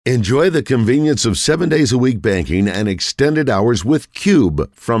Enjoy the convenience of 7 days a week banking and extended hours with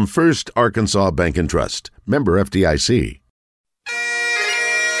Cube from First Arkansas Bank and Trust. Member FDIC.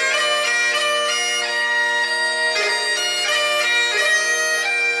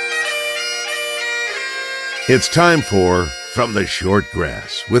 It's time for From the Short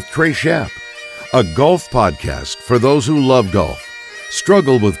Grass with Trey Schapp, a golf podcast for those who love golf,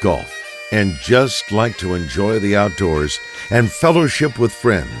 struggle with golf, and just like to enjoy the outdoors and fellowship with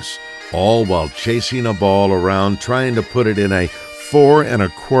friends, all while chasing a ball around trying to put it in a 4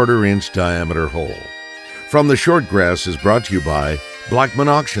 1/4 inch diameter hole. From the Short Grass is brought to you by Blackman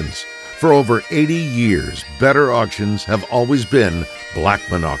Auctions. For over 80 years, better auctions have always been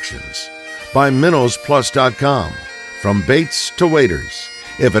Blackman Auctions. By MinnowsPlus.com. From baits to waders,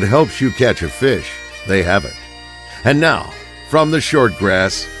 if it helps you catch a fish, they have it. And now, from the Short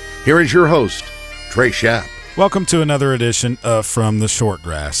Grass, here is your host, Trey Schapp. Welcome to another edition of From the Short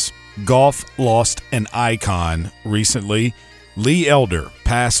Grass. Golf lost an icon recently. Lee Elder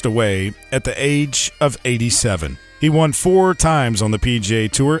passed away at the age of 87. He won 4 times on the PGA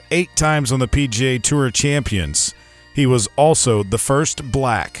Tour, 8 times on the PGA Tour Champions. He was also the first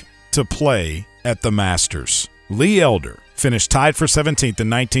black to play at the Masters. Lee Elder finished tied for 17th in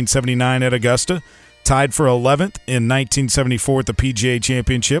 1979 at Augusta, tied for 11th in 1974 at the PGA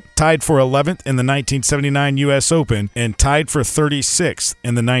Championship, tied for 11th in the 1979 U.S. Open, and tied for 36th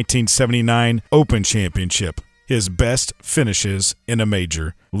in the 1979 Open Championship. His best finishes in a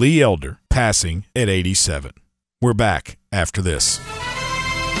major. Lee Elder passing at 87. We're back after this.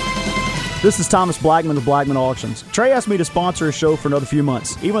 This is Thomas Blackman of Blackman Auctions. Trey asked me to sponsor a show for another few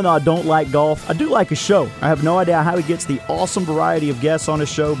months. Even though I don't like golf, I do like a show. I have no idea how he gets the awesome variety of guests on his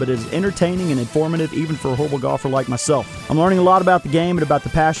show, but it is entertaining and informative even for a horrible golfer like myself. I'm learning a lot about the game and about the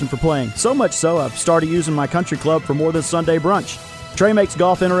passion for playing. So much so, I've started using my country club for more than Sunday brunch. Trey makes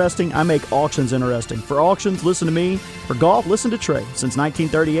golf interesting. I make auctions interesting. For auctions, listen to me. For golf, listen to Trey. Since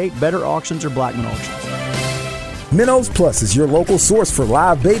 1938, better auctions are Blackman Auctions. Minnows Plus is your local source for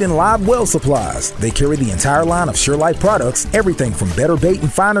live bait and live well supplies. They carry the entire line of SureLife products, everything from Better Bait and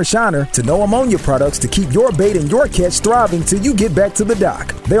Finer Shiner to no ammonia products to keep your bait and your catch thriving till you get back to the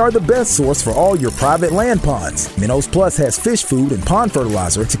dock. They are the best source for all your private land ponds. Minnows Plus has fish food and pond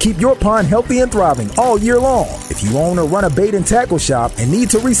fertilizer to keep your pond healthy and thriving all year long. If you own or run a bait and tackle shop and need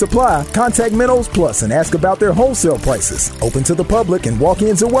to resupply, contact Minnows Plus and ask about their wholesale prices. Open to the public and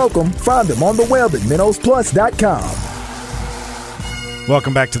walk-ins are welcome. Find them on the web at minnowsplus.com.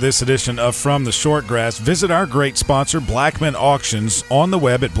 Welcome back to this edition of From the Short Grass. Visit our great sponsor, Blackman Auctions, on the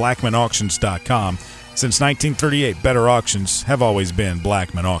web at blackmanauctions.com. Since 1938, better auctions have always been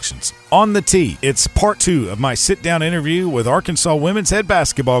Blackman Auctions. On the tee, it's part 2 of my sit-down interview with Arkansas women's head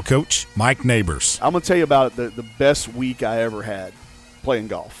basketball coach, Mike Neighbors. I'm going to tell you about the best week I ever had playing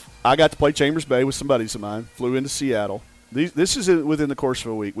golf. I got to play Chambers Bay with some buddies of mine, flew into Seattle. This is within the course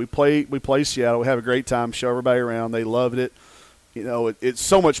of a week. We play Seattle. We have a great time, show everybody around. They loved it. You know, it's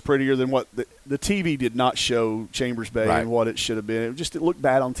so much prettier than what the TV did not show Chambers Bay right. And what it should have been. It looked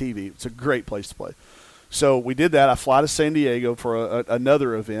bad on TV. It's a great place to play. So we did that. I fly to San Diego for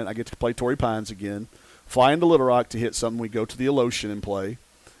another event. I get to play Torrey Pines again. Fly into Little Rock to hit something. We go to the Alotian and play.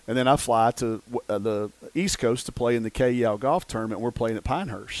 And then I fly to the East Coast to play in the K-Yao Golf Tournament. We're playing at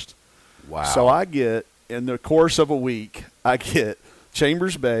Pinehurst. Wow. So I get, in the course of a week, I get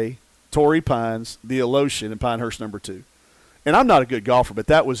Chambers Bay, Torrey Pines, the Alotian, and Pinehurst number 2. And I'm not a good golfer, but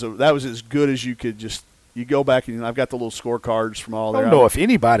that was as good as you could just – you go back and I've got the little scorecards from all there. I don't know if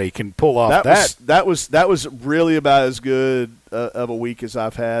anybody can pull off that. That was really about as good of a week as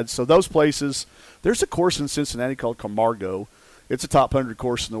I've had. So those places – there's a course in Cincinnati called Camargo. It's a top 100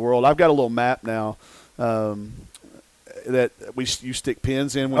 course in the world. I've got a little map now that you stick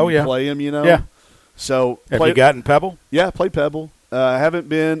pins in when you play them, you know. Yeah. So have you gotten Pebble? Yeah, I played Pebble. I haven't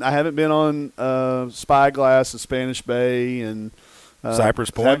been on Spyglass and Spanish Bay and Cypress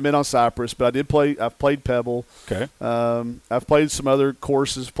Point. I haven't been on Cypress, but I did play. I've played Pebble. Okay. I've played some other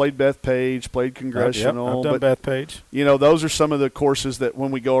courses. Played Bethpage. Played Congressional. I've done Bethpage. You know, those are some of the courses that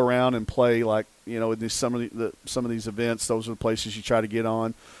when we go around and play, like in some of these events, those are the places you try to get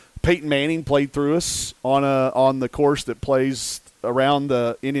on. Peyton Manning played through us on the course that plays around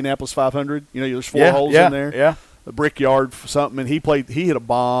the Indianapolis 500. You know, there's 4 holes in there. Yeah. A Brickyard for something, and he hit a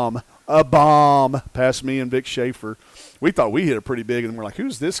bomb past me and Vic Schaefer. We thought we hit it pretty big, and we're like,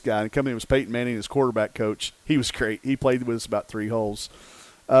 who's this guy? And coming in was Peyton Manning, his quarterback coach. He was great. He played with us about 3 holes.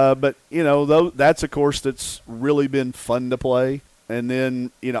 But, that's a course that's really been fun to play. And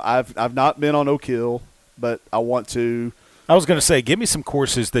then, I've not been on Oak Hill, but I want to. I was going to say, give me some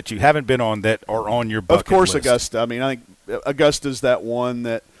courses that you haven't been on that are on your bucket list. Of course, Augusta. I mean, I think Augusta's that one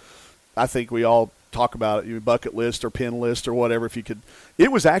that – I think we all talk about it, your bucket list or pin list or whatever. If you could,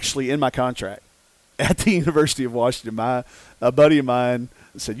 it was actually in my contract at the University of Washington. A buddy of mine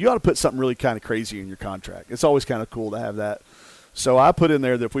said, you ought to put something really kind of crazy in your contract. It's always kind of cool to have that. So I put in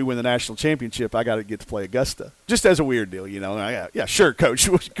there that if we win the national championship, I got to get to play Augusta, just as a weird deal, you know. Yeah, sure, Coach.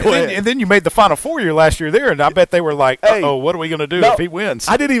 Go ahead. And then you made the Final Four your last year there, and I bet they were like, "Oh, what are we going to do if he wins?"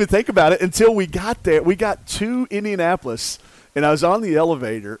 I didn't even think about it until we got there. We got to Indianapolis, and I was on the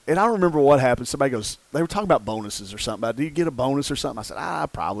elevator, and I don't remember what happened. Somebody goes, they were talking about bonuses or something. Do you get a bonus or something? I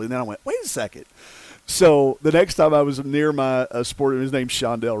said, probably. And then I went, wait a second. So the next time I was near my sport, his name's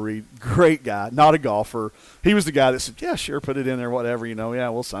Shondell Reed, great guy, not a golfer. He was the guy that said, yeah, sure, put it in there, whatever, you know, yeah,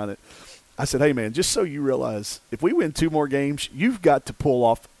 we'll sign it. I said, hey, man, just so you realize, if we win 2 more games, you've got to pull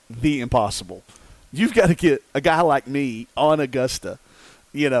off the impossible. You've got to get a guy like me on Augusta,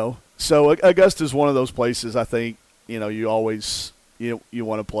 you know. So Augusta's one of those places I think, you know, you always you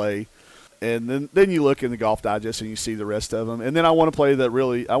want to play. And then you look in the Golf Digest and you see the rest of them. And then I want to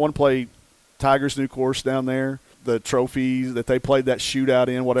play Tiger's new course down there, the trophies that they played that shootout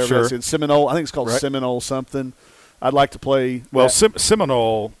in, whatever sure. That's in Seminole. I think it's called Seminole something. I'd like to play. Well,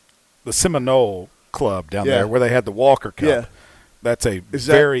 Seminole, the Seminole Club down there where they had the Walker Cup. Yeah. That's a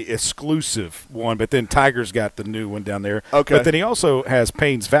very exclusive one, but then Tiger's got the new one down there. Okay. But then he also has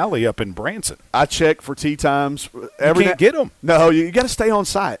Paynes Valley up in Branson. I check for tee times. You can't get them. No, you got to stay on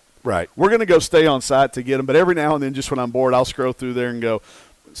site. Right. We're going to go stay on site to get them, but every now and then, just when I'm bored, I'll scroll through there and go,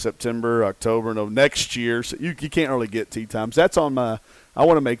 September, October, no, next year. So you can't really get tee times. That's on my – I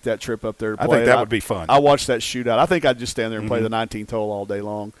want to make that trip up there to play. I think that would be fun. I watched that shootout. I think I'd just stand there and play the 19th hole all day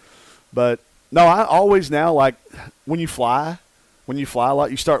long. But, no, I always now, like, when you fly a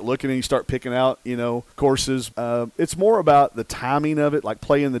lot, you start looking and you start picking out, you know, courses. It's more about the timing of it, like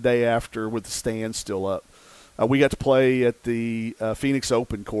playing the day after with the stands still up. We got to play at the Phoenix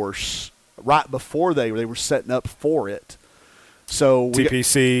Open course right before they were setting up for it. So the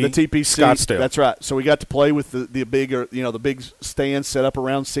TPC Scottsdale. That's right. So we got to play with the bigger, you know, the big stand set up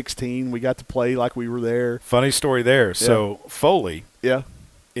around 16. We got to play like we were there. Funny story there. Yeah. So Foley,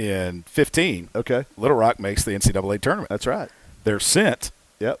 in 15, Little Rock makes the NCAA tournament. That's right. They're sent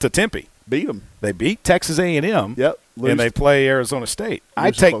to Tempe. Beat them. They beat Texas A&M. Yep. And they play Arizona State.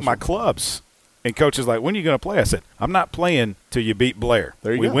 I take my clubs. And Coach is like, when are you going to play? I said, I'm not playing till you beat Blair.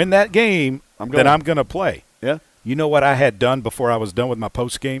 There you go. We win that game, then I'm going to play. Yeah. You know what I had done before I was done with my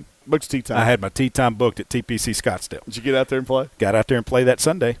post game? What's tee time? I had my tee time booked at TPC Scottsdale. Did you get out there and play? Got out there and play that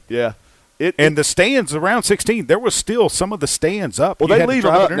Sunday. Yeah. And the stands around 16, there was still some of the stands up. Well, they leave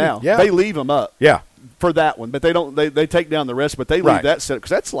them up now. Yeah. They leave them up. Yeah. For that one, but they don't. They take down the rest, but they leave that set up because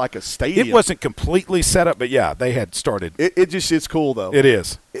that's like a stadium. It wasn't completely set up, but yeah, they had started. It's cool though. It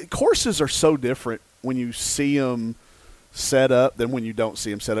is. Courses are so different when you see them set up than when you don't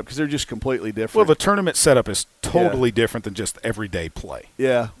see them set up because they're just completely different. Well, the tournament setup is totally different than just everyday play.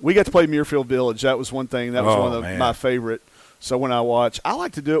 Yeah, we got to play Muirfield Village. That was one thing. That was one of my favorite. So when I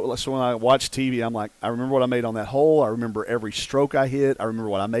like to do it. So when I watch TV, I'm like, I remember what I made on that hole. I remember every stroke I hit. I remember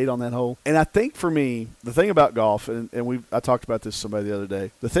what I made on that hole. And I think for me, the thing about golf, and I talked about this to somebody the other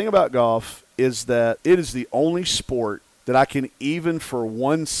day. The thing about golf is that it is the only sport that I can even for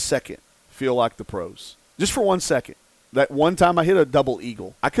 1 second feel like the pros. Just for 1 second. That one time I hit a double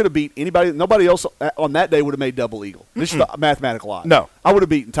eagle. I could have beat anybody. Nobody else on that day would have made double eagle. This is the mathematical odds. No. I would have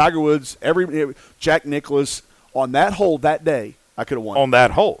beaten Tiger Woods, Jack Nicklaus. On that hole that day, I could have won. On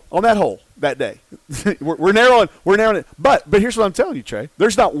that hole that day. we're narrowing it. But here's what I'm telling you, Trey.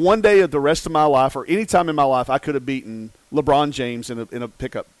 There's not one day of the rest of my life or any time in my life I could have beaten LeBron James in a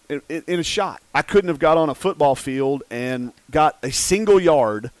pickup, in a shot. I couldn't have got on a football field and got a single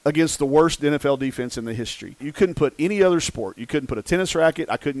yard against the worst NFL defense in the history. You couldn't put any other sport. You couldn't put a tennis racket.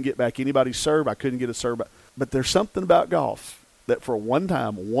 I couldn't get back anybody's serve. I couldn't get a serve back. But there's something about golf that for one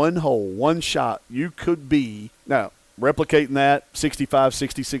time, one hole, one shot, you could be. Now, replicating that 65,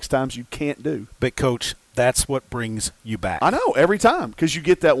 66 times, you can't do. But, Coach, that's what brings you back. I know, every time, because you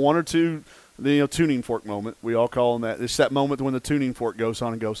get that one or two, tuning fork moment. We all call them that. It's that moment when the tuning fork goes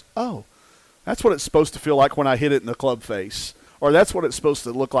on and goes, oh, that's what it's supposed to feel like when I hit it in the club face. Or that's what it's supposed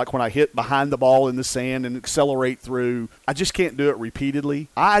to look like when I hit behind the ball in the sand and accelerate through. I just can't do it repeatedly.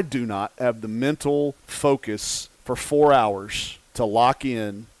 I do not have the mental focus for 4 hours to lock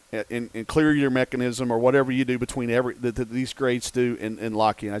in and clear your mechanism or whatever you do between these grades do and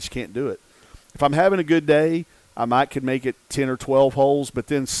lock in. I just can't do it. If I'm having a good day, I could make it 10 or 12 holes, but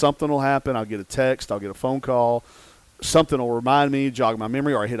then something will happen. I'll get a text. I'll get a phone call. Something will remind me, jog my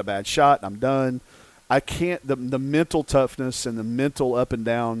memory, or I hit a bad shot and I'm done. I can't – the mental toughness and the mental up and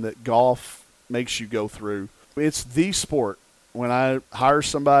down that golf makes you go through, it's the sport when I hire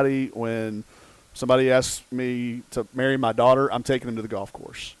somebody, when somebody asks me to marry my daughter, I'm taking them to the golf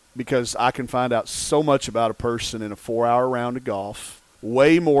course because I can find out so much about a person in a 4-hour round of golf,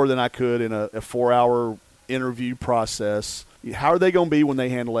 way more than I could in a 4-hour interview process. How are they going to be when they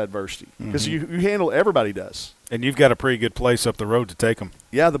handle adversity? Because you handle – everybody does. And you've got a pretty good place up the road to take them.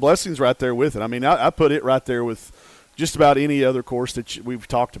 Yeah, the blessing's right there with it. I mean, I put it right there with just about any other course that we've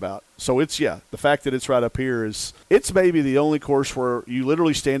talked about. So it's, the fact that it's right up here is – it's maybe the only course where you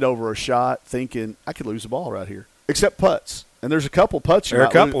literally stand over a shot thinking, I could lose the ball right here, except putts. And there's a couple putts. There's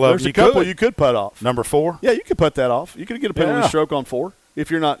a couple you could putt off. Number 4? Yeah, you could putt that off. You could get a penalty stroke on 4 if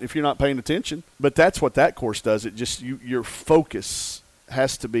you're not paying attention. But that's what that course does. It just your focus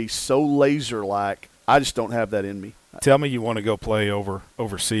has to be so laser-like. I just don't have that in me. Tell me you want to go play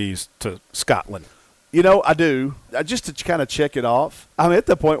overseas to Scotland. I do. Just to kind of check it off. I'm at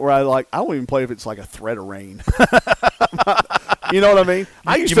the point where I won't even play if it's like a threat of rain. You know what I mean?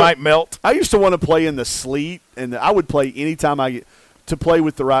 You might melt. I used to want to play in the sleet, and I would play anytime I get to play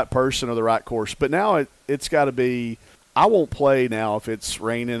with the right person or the right course. But now it's got to be – I won't play now if it's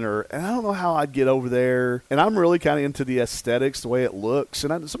raining and I don't know how I'd get over there. And I'm really kind of into the aesthetics, the way it looks.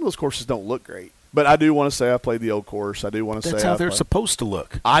 And some of those courses don't look great. But I do want to say I played the old course. I do want to say that's how they're supposed to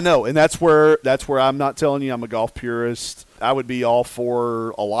look. I know, and that's where I'm not telling you I'm a golf purist. I would be all for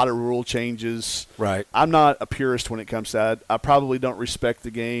a lot of rule changes. Right. I'm not a purist when it comes to that. I probably don't respect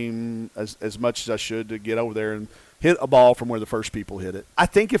the game as much as I should to get over there and hit a ball from where the first people hit it. I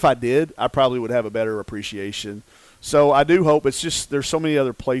think if I did, I probably would have a better appreciation. So I do hope. It's just there's so many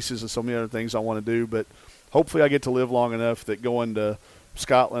other places and so many other things I want to do, but hopefully I get to live long enough that going to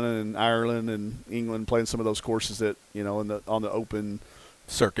Scotland and Ireland and England, playing some of those courses that on the open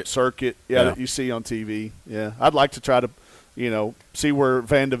circuit, that you see on TV. Yeah, I'd like to try to, see where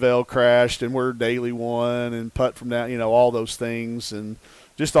Van de Velde crashed and where Daly won and putt from down, all those things and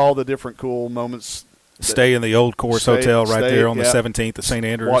just all the different cool moments. Stay in the old course hotel right there on the 17th of St.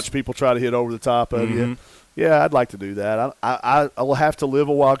 Andrews. Watch people try to hit over the top of you. Yeah, I'd like to do that. I will have to live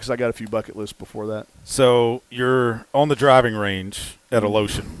a while because I got a few bucket lists before that. So you're on the driving range at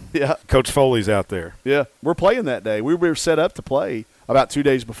Alotian. Yeah. Coach Foley's out there. Yeah, we're playing that day. We were set up to play. About 2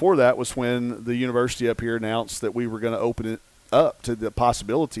 days before that was when the university up here announced that we were going to open it up to the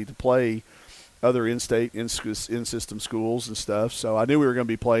possibility to play other in-state, in-system schools and stuff. So I knew we were going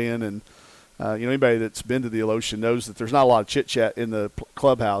to be playing, and anybody that's been to the Alotian knows that there's not a lot of chit-chat in the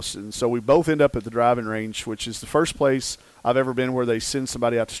clubhouse. And so we both end up at the driving range, which is the first place I've ever been where they send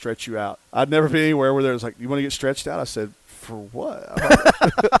somebody out to stretch you out. I'd never been anywhere where there was like, you want to get stretched out? I said, for what?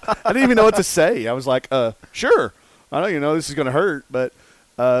 I didn't even know what to say. I was like, sure. I know this is going to hurt. But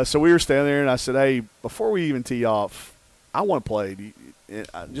so we were standing there, and I said, hey, before we even tee off, I want to play.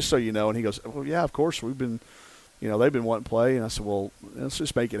 Just so you know. And he goes, well, yeah, of course. We've been – they've been wanting to play. And I said, well, let's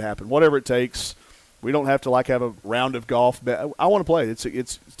just make it happen. Whatever it takes. We don't have to, have a round of golf. But I want to play.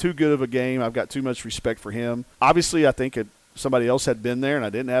 It's too good of a game. I've got too much respect for him. Obviously, I think somebody else had been there, and I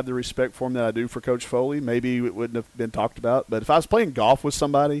didn't have the respect for him that I do for Coach Foley. Maybe it wouldn't have been talked about. But if I was playing golf with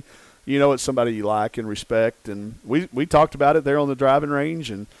somebody, it's somebody you like and respect. And we talked about it there on the driving range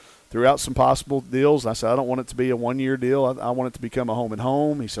and threw out some possible deals. I said, I don't want it to be a one-year deal. I want it to become a home and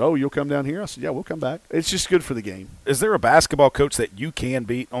home. He said, oh, you'll come down here? I said, yeah, we'll come back. It's just good for the game. Is there a basketball coach that you can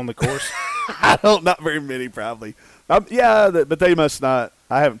beat on the course? Not very many probably. But they must not.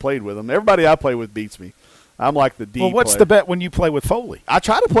 I haven't played with them. Everybody I play with beats me. I'm like the D. Well, what's player. the bet when you play with Foley? I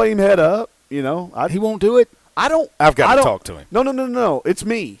try to play him head up. He won't do it? I've got to talk to him. No. It's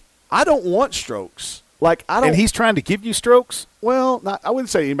me. I don't want strokes. And he's trying to give you strokes? Well, I wouldn't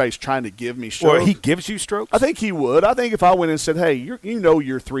say anybody's trying to give me strokes. Well, he gives you strokes? I think he would. I think if I went and said, hey,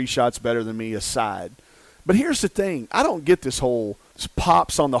 you're 3 shots better than me aside. But here's the thing. I don't get this whole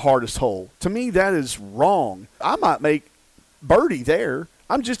pops on the hardest hole. To me, that is wrong. I might make birdie there.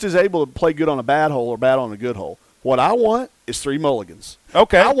 I'm just as able to play good on a bad hole or bad on a good hole. What I want is 3 mulligans.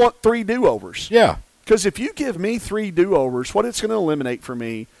 Okay. I want 3 do-overs. Yeah. Because if you give me 3 do-overs, what it's going to eliminate for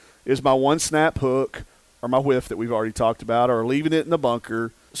me is my one snap hook or my whiff that we've already talked about, or leaving it in the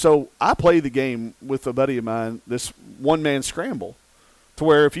bunker. So I play the game with a buddy of mine, this one-man scramble, to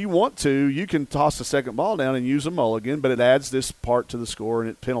where if you want to, you can toss the second ball down and use a mulligan, but it adds this part to the score and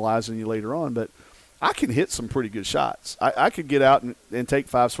it penalizes you later on. But I can hit some pretty good shots. I could get out and take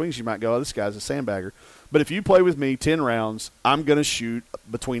 5 swings. You might go, oh, this guy's a sandbagger. But if you play with me 10 rounds, I'm going to shoot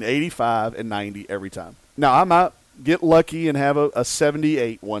between 85 and 90 every time. Now, I might get lucky and have a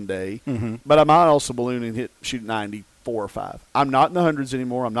 78 one day, but I might also balloon and shoot 94 or 5. I'm not in the hundreds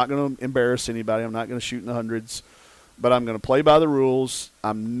anymore. I'm not going to embarrass anybody. I'm not going to shoot in the hundreds, but I'm going to play by the rules.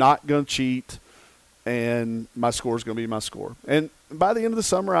 I'm not going to cheat. and my score is going to be my score. And by the end of the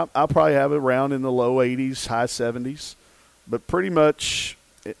summer, I'll probably have it around in the low 80s, high 70s. But pretty much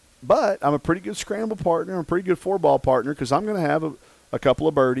 – but I'm a pretty good scramble partner. I'm a pretty good 4-ball partner because I'm going to have a couple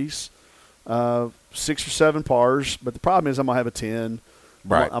of birdies, 6 or 7 pars. But the problem is I'm going to have a 10.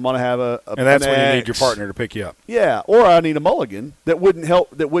 Right. I'm going to have and that's when you need your partner to pick you up. Yeah, or I need a mulligan that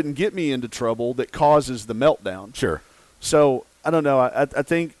wouldn't get me into trouble that causes the meltdown. Sure. So I don't know. I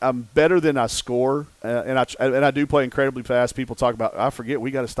think I'm better than I score, and I do play incredibly fast. People talk about, I forget,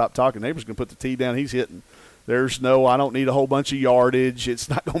 we got to stop talking. Neighbor's going to put the tee down. He's hitting. I don't need a whole bunch of yardage. It's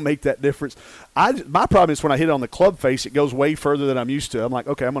not going to make that difference. My problem is when I hit it on the club face, it goes way further than I'm used to. I'm like,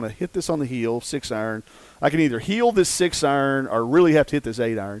 okay, I'm going to hit this on the heel, 6-iron. I can either heel this 6-iron or really have to hit this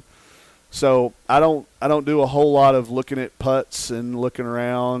 8-iron. So I don't do a whole lot of looking at putts and looking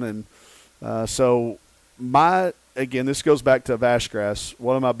around. And again, this goes back to Vashgrass.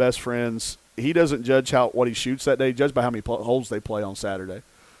 One of my best friends, he doesn't judge what he shoots that day. He judges by how many holes they play on Saturday.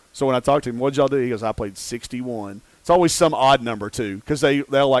 So when I talked to him, what'd y'all do? He goes, I played 61. It's always some odd number, too, because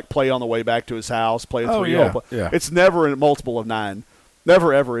they'll, like, play on the way back to his house, play a 3-hole. Yeah. It's never a multiple of 9.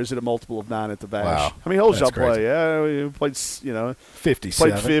 Never, ever is it a multiple of 9 at the Vash. Wow. How many holes y'all That's play? Yeah, we played,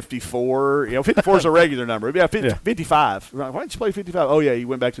 57. Played 54. 54 is a regular number. Yeah, 55. Why didn't you play 55? Oh, yeah, you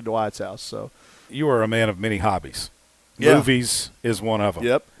went back to Dwight's house. So you are a man of many hobbies. Yeah. Movies is one of them.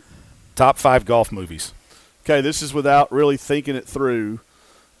 Yep. Top 5 golf movies. Okay, this is without really thinking it through.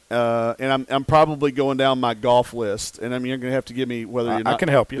 And I'm probably going down my golf list, and you're going to have to give me whether you're not. I can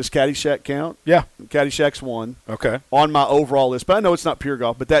help you. Does Caddyshack count? Yeah. Caddyshack's one. Okay. On my overall list, but I know it's not pure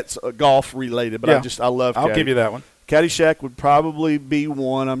golf, but that's golf related. But yeah. I love. I'll give you that one. Caddyshack would probably be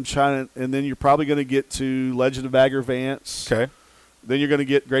one. I'm trying to, and then you're probably going to get to Legend of Bagger Vance. Okay. Then you're going to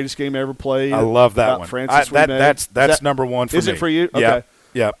get Greatest Game Ever Played. I love that one. Francis that's number one for me. Is it for you? Okay. Yeah.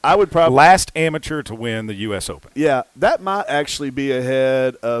 Yeah, I would probably last amateur to win the U.S. Open. Yeah, that might actually be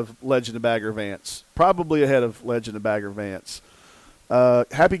ahead of Legend of Bagger Vance. Probably ahead of Legend of Bagger Vance.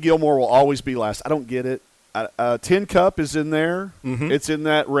 Happy Gilmore will always be last. I don't get it. Tin Cup is in there. Mm-hmm. It's in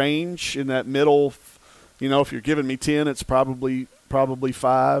that range, in that middle. If you're giving me 10, it's probably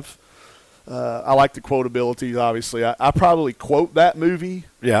 5. I like the quotability. Obviously, I probably quote that movie.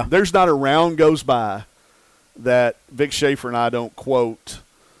 Yeah, there's not a round goes by that Vic Schaefer and I don't quote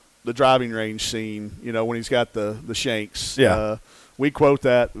the driving range scene, when he's got the shanks. Yeah. We quote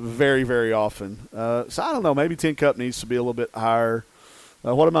that very, very often. So I don't know, maybe Tin Cup needs to be a little bit higher.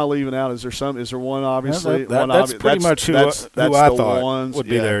 What am I leaving out? Is there one obviously? That's pretty much who I thought would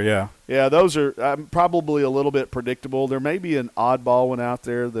be there, yeah. Yeah, those are probably a little bit predictable. There may be an oddball one out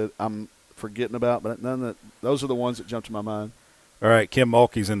there that I'm forgetting about, but those are the ones that jump to my mind. All right, Kim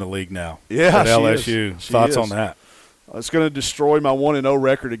Mulkey's in the league now. Yeah, at LSU. Thoughts on that? It's going to destroy my 1-0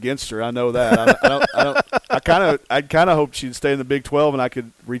 record against her. I know that. I kind of hoped she'd stay in the Big 12 and I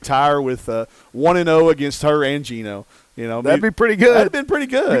could retire with 1-0 against her and Gino. That'd be pretty good. That'd have been pretty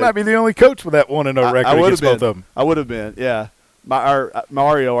good. You might be the only coach with that 1-0 record against both of them. I would have been. Yeah.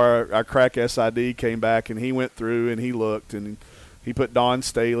 Mario, our crack SID, came back and he went through and he looked and he put Don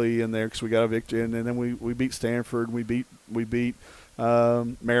Staley in there because we got a victory, and then we beat Stanford. We beat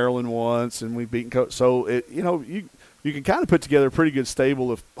Maryland once, and we beat so you can kind of put together a pretty good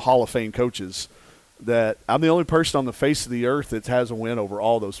stable of Hall of Fame coaches. That I'm the only person on the face of the earth that has a win over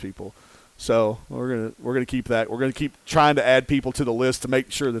all those people. So we're gonna keep that. We're gonna keep trying to add people to the list to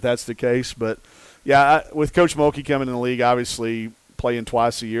make sure that that's the case. But yeah, with Coach Mulkey coming in the league, obviously playing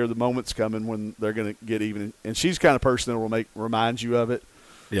twice a year, the moment's coming when they're going to get even. And she's the kind of person that will remind you of it.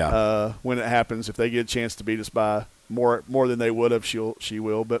 Yeah. When it happens, if they get a chance to beat us by more than they would have, she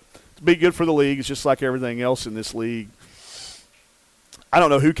will. But to be good for the league, it's just like everything else in this league. I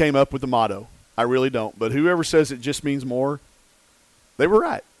don't know who came up with the motto. I really don't. But whoever says it just means more, they were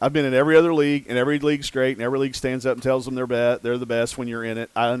right. I've been in every other league, and every league's great, and every league stands up and tells them they're the best when you're in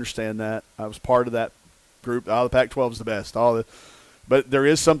it. I understand that. I was part of that group. The Pac-12 is the best. But there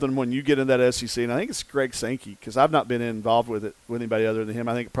is something when you get in that SEC, and I think it's Greg Sankey, because I've not been involved with it with anybody other than him.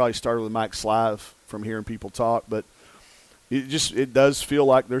 I think it probably started with Mike Slive from hearing people talk, but it does feel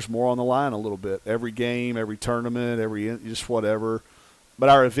like there's more on the line a little bit. Every game, every tournament, just whatever. But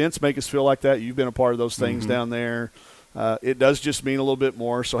our events make us feel like that. You've been a part of those things down there. It does just mean a little bit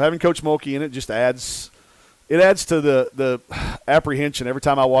more. So having Coach Mulkey in it just adds to the apprehension. Every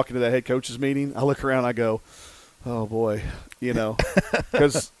time I walk into that head coaches meeting, I look around and I go, oh, boy,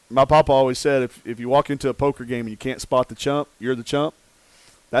 because my papa always said if you walk into a poker game and you can't spot the chump, you're the chump.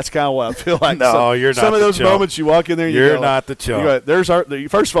 That's kind of what I feel like. No, you're not. Some of the those chump. moments you walk in there, you're not the chump.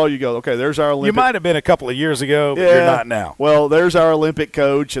 First of all, you go, okay, there's our Olympic. You might have been a couple of years ago, but you're not now. Well, there's our Olympic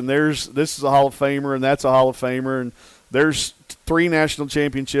coach, and this is a Hall of Famer, and that's a Hall of Famer, and there's 3 national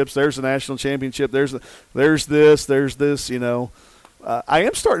championships. There's a national championship. There's this. You know, I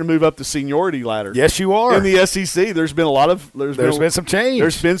am starting to move up the seniority ladder. Yes, you are. In the SEC, there's been a lot of there's been some change.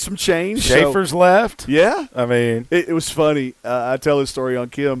 There's been some change. Schaefer's left. Yeah, I mean, it was funny. I tell this story on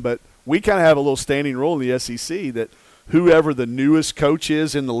Kim, but we kind of have a little standing rule in the SEC that whoever the newest coach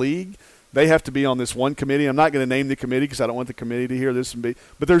is in the league, they have to be on this one committee. I'm not going to name the committee because I don't want the committee to hear this but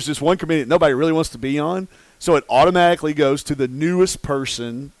there's this one committee that nobody really wants to be on, so it automatically goes to the newest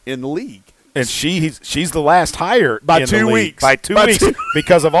person in the league. And she's the last hire by in 2 the league. weeks. By 2 weeks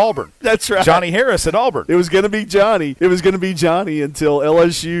because of Auburn. That's right. Johnny Harris at Auburn. It was going to be Johnny. It was going to be Johnny until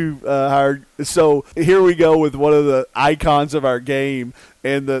LSU hired. So here we go with one of the icons of our game.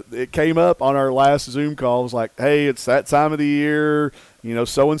 And it came up on our last Zoom call. It was like, hey, it's that time of the year. You know,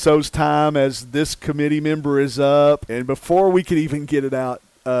 so-and-so's time as this committee member is up. And before we could even get it out,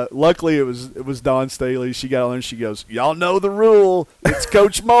 luckily it was Dawn Staley. She got on there and she goes, y'all know the rule. It's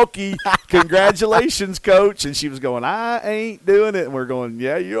Coach Mulkey. Congratulations, Coach. And she was going, I ain't doing it. And we're going,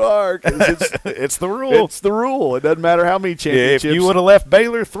 yeah, you are. 'Cause it's the rule. It's the rule. It doesn't matter how many championships. If you would have left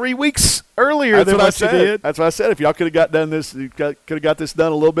Baylor 3 weeks earlier than what you did. That's what I said. If y'all could have got this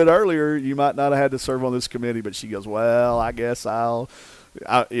done a little bit earlier, you might not have had to serve on this committee. But she goes, well, I guess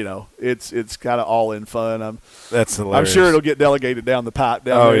it's kind of all in fun. That's hilarious. I'm sure it'll get delegated down the pipe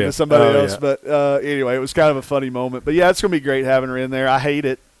to somebody else. Yeah. But anyway, it was kind of a funny moment. But yeah, it's going to be great having her in there. I hate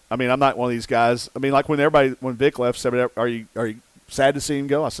it. I mean, I'm not one of these guys. I mean, like when Vic left, said, "Are you sad to see him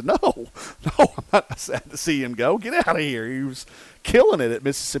go?" I said, "No, I'm not sad to see him go. Get out of here." He was killing it at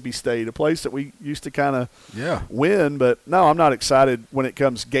Mississippi State, a place that we used to kind of win. But no, I'm not excited when it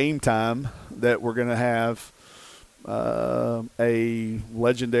comes game time that we're going to have a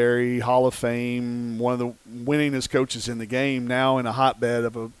legendary Hall of Fame, one of the winningest coaches in the game, now in a hotbed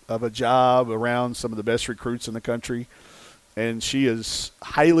of a job around some of the best recruits in the country, and she is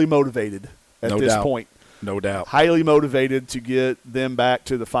highly motivated at this point. No doubt, highly motivated to get them back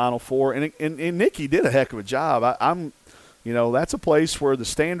to the Final Four, and Nikki did a heck of a job. I'm that's a place where the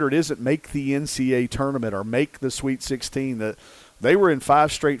standard isn't make the NCAA tournament or make the Sweet 16. That they were in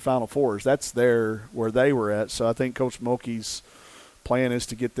 5 straight Final Fours. That's where they were at. So I think Coach Mulkey's plan is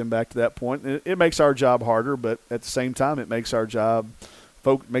to get them back to that point. And it makes our job harder, but at the same time, it makes our job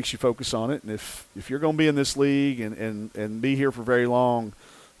makes you focus on it. And if you're going to be in this league and be here for very long,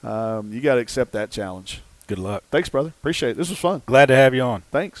 you got to accept that challenge. Good luck. Thanks, brother. Appreciate it. This was fun. Glad to have you on.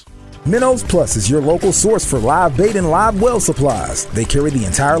 Thanks. Minnows Plus is your local source for live bait and live well supplies. They carry the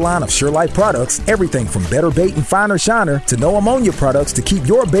entire line of SureLife products, everything from Better Bait and Finer Shiner to no ammonia products to keep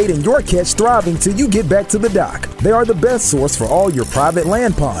your bait and your catch thriving till you get back to the dock. They are the best source for all your private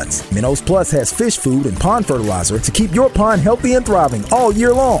land ponds. Minnows Plus has fish food and pond fertilizer to keep your pond healthy and thriving all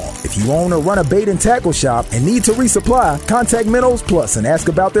year long. If you own or run a bait and tackle shop and need to resupply, contact Minnows Plus and ask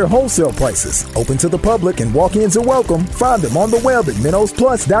about their wholesale prices. Open to the public and walk-ins are welcome. Find them on the web at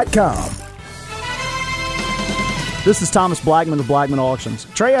minnowsplus.com. This is Thomas Blackman of Blackman Auctions.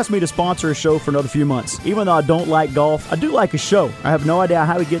 Trey asked me to sponsor a show for another few months. Even though I don't like golf, I do like a show. I have no idea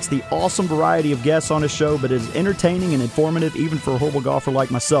how he gets the awesome variety of guests on his show, but it is entertaining and informative even for a horrible golfer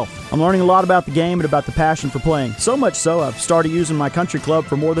like myself. I'm learning a lot about the game and about the passion for playing. So much so, I've started using my country club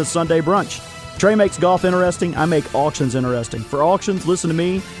for more than Sunday brunch. Trey makes golf interesting. I make auctions interesting. For auctions, listen to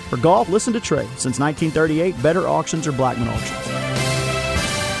me. For golf, listen to Trey. Since 1938, Better Auctions or Blackman Auctions.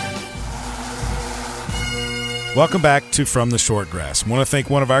 Welcome back to From the Shortgrass. I want to thank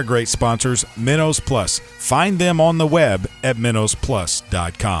one of our great sponsors, Minnows Plus. Find them on the web at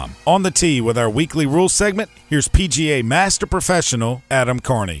minnowsplus.com. On the tee with our weekly rules segment, here's PGA Master Professional Adam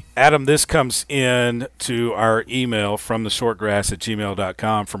Carney. Adam, this comes in to our email from the shortgrass at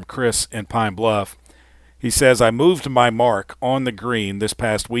gmail.com from Chris in Pine Bluff. He says, I moved my mark on the green this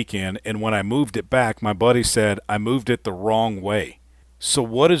past weekend, and when I moved it back, my buddy said I moved it the wrong way. So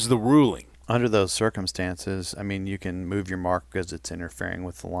what is the ruling? Under those circumstances, I mean, you can move your mark because it's interfering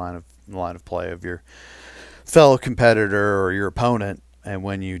with the line of play of your fellow competitor or your opponent, and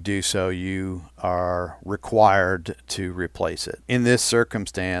when you do so, you are required to replace it. In this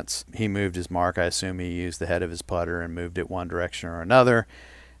circumstance, he moved his mark. I assume he used the head of his putter and moved it one direction or another,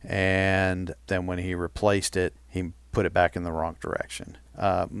 and then when he replaced it, he put it back in the wrong direction.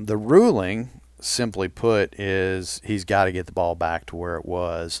 The ruling, simply put, is he's got to get the ball back to where it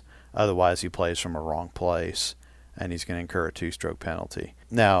was. Otherwise, he plays from a wrong place, and he's going to incur a 2-stroke penalty.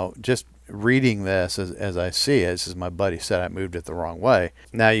 Now, just reading this as I see it, this is my buddy said I moved it the wrong way.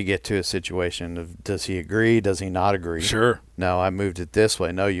 Now you get to a situation of, does he agree? Does he not agree? Sure. No, I moved it this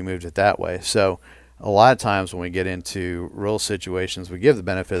way. No, you moved it that way. So a lot of times when we get into rule situations, we give the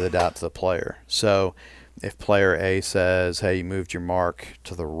benefit of the doubt to the player. So if player A says, hey, you moved your mark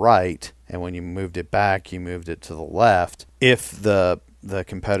to the right, and when you moved it back, you moved it to the left, if the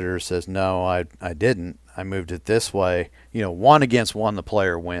competitor says, no, I didn't, I moved it this way, 1 against 1, the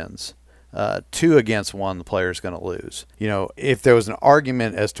player wins. 2 against 1, the player is going to lose. If there was an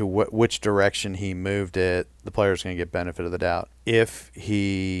argument as to which direction he moved it, the player is going to get benefit of the doubt. If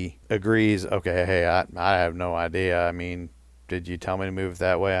he agrees, okay, hey, I have no idea. I mean, did you tell me to move it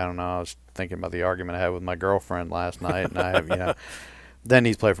that way? I don't know. I was thinking about the argument I had with my girlfriend last night, and I have, then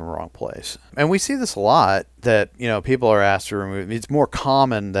he's played from the wrong place. And we see this a lot, that, people are asked to remove. It's more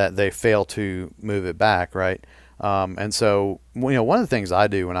common that they fail to move it back, right? And so, one of the things I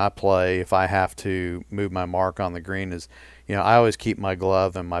do when I play, if I have to move my mark on the green, is, I always keep my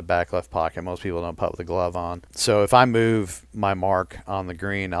glove in my back left pocket. Most people don't putt with the glove on. So if I move my mark on the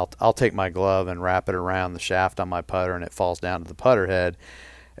green, I'll take my glove and wrap it around the shaft on my putter, and it falls down to the putter head.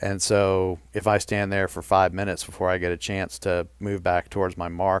 And so if I stand there for 5 minutes before I get a chance to move back towards my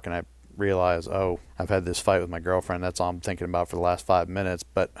mark, and I realize, oh, I've had this fight with my girlfriend, that's all I'm thinking about for the last 5 minutes,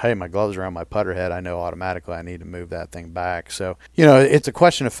 but hey, my glove's around my putter head, I know automatically I need to move that thing back. So, it's a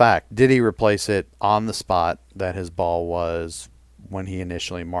question of fact. Did he replace it on the spot that his ball was when he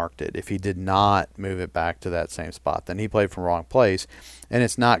initially marked it? If he did not move it back to that same spot, then he played from the wrong place, and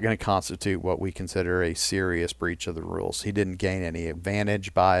it's not going to constitute what we consider a serious breach of the rules. He didn't gain any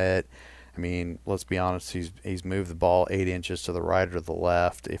advantage by it. I mean, let's be honest, he's moved the ball 8 inches to the right or the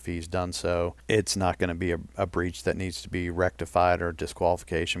left. If he's done so, it's not going to be a breach that needs to be rectified or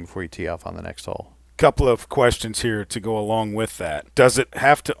disqualification before you tee off on the next hole. Couple of questions here to go along with that. Does it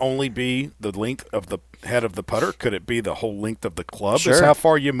have to only be the length of the head of the putter? Could it be the whole length of the club? Sure. Is how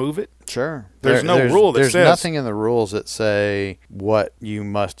far you move it? Sure. There's no rule that says. There's nothing in the rules that say what you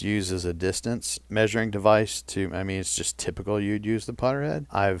must use as a distance measuring device it's just typical you'd use the putter head.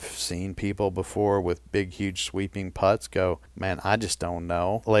 I've seen people before with big, huge sweeping putts go, man, I just don't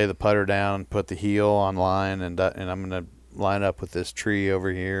know. Lay the putter down, put the heel on line, and I'm going to line up with this tree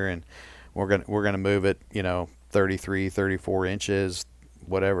over here, and we're gonna move it, 33, 34 inches,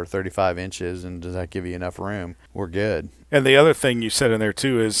 whatever, 35 inches, and does that give you enough room? We're good. And the other thing you said in there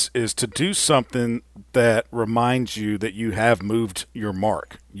too is to do something that reminds you that you have moved your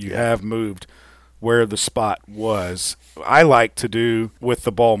mark. You have moved where the spot was. I like to do with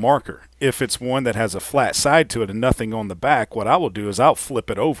the ball marker. If it's one that has a flat side to it and nothing on the back, what I will do is I'll flip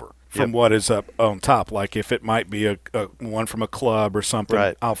it over from what is up on top. Like if it might be a one from a club or something,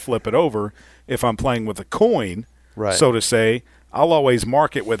 right, I'll flip it over. If I'm playing with a coin, right, so to say, I'll always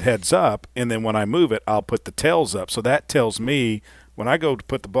mark it with heads up, and then when I move it, I'll put the tails up. So that tells me when I go to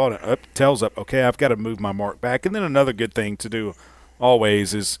put the ball up, tails up, okay, I've got to move my mark back. And then another good thing to do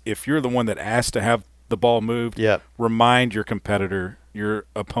always is if you're the one that asked to have the ball moved, remind your competitor, your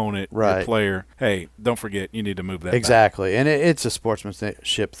opponent, your player, hey, don't forget, you need to move that exactly back. And it's a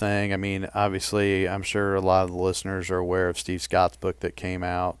sportsmanship thing. I mean, obviously, I'm sure a lot of the listeners are aware of Steve Scott's book that came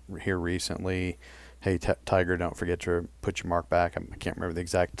out here recently, Hey, Tiger, don't forget to put your mark back. I can't remember the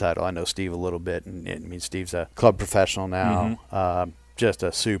exact title. I know Steve a little bit, and Steve's a club professional now. Mm-hmm. Just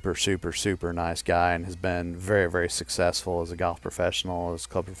a super, super, super nice guy, and has been very, very successful as a golf professional, as a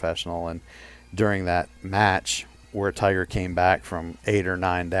club professional. And during that match where Tiger came back from 8 or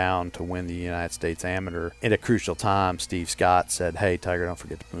 9 down to win the United States Amateur, at a crucial time, Steve Scott said, hey, Tiger, don't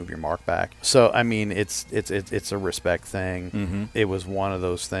forget to move your mark back. So, I mean, it's a respect thing. Mm-hmm. It was one of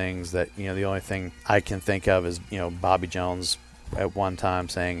those things that, the only thing I can think of is, Bobby Jones at one time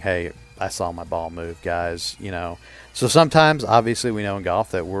saying, hey, I saw my ball move, guys, So sometimes, obviously, we know in golf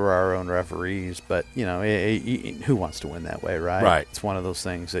that we're our own referees, but, who wants to win that way, right? Right. It's one of those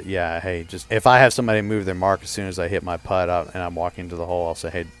things that, hey, just if I have somebody move their mark as soon as I hit my putt out and I'm walking to the hole, I'll say,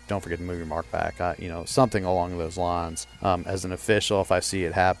 hey, don't forget to move your mark back. Something along those lines. As an official, if I see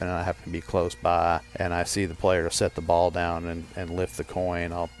it happen and I happen to be close by and I see the player set the ball down and lift the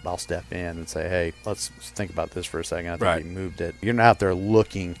coin, I'll step in and say, hey, let's think about this for a second. I think he moved it. You're not out there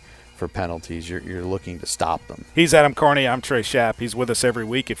looking for penalties. You're looking to stop them. He's Adam Carney. I'm Trey Schapp. He's with us every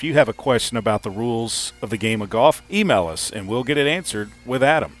week. If you have a question about the rules of the game of golf, email us and we'll get it answered with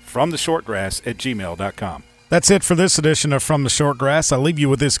Adam from theshortgrass@gmail.com. That's it for this edition of From the Shortgrass. I'll leave you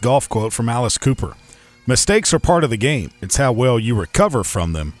with this golf quote from Alice Cooper. Mistakes are part of the game. It's how well you recover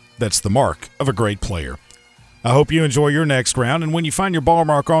from them that's the mark of a great player. I hope you enjoy your next round, and when you find your ball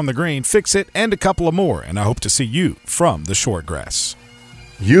mark on the green, fix it and a couple of more, and I hope to see you from the Shortgrass.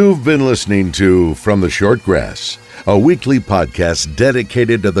 You've been listening to From the Short Grass, a weekly podcast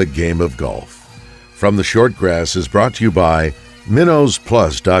dedicated to the game of golf. From the Short Grass is brought to you by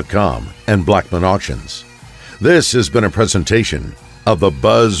MinnowsPlus.com and Blackman Auctions. This has been a presentation of the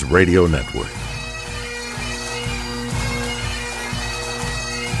Buzz Radio Network.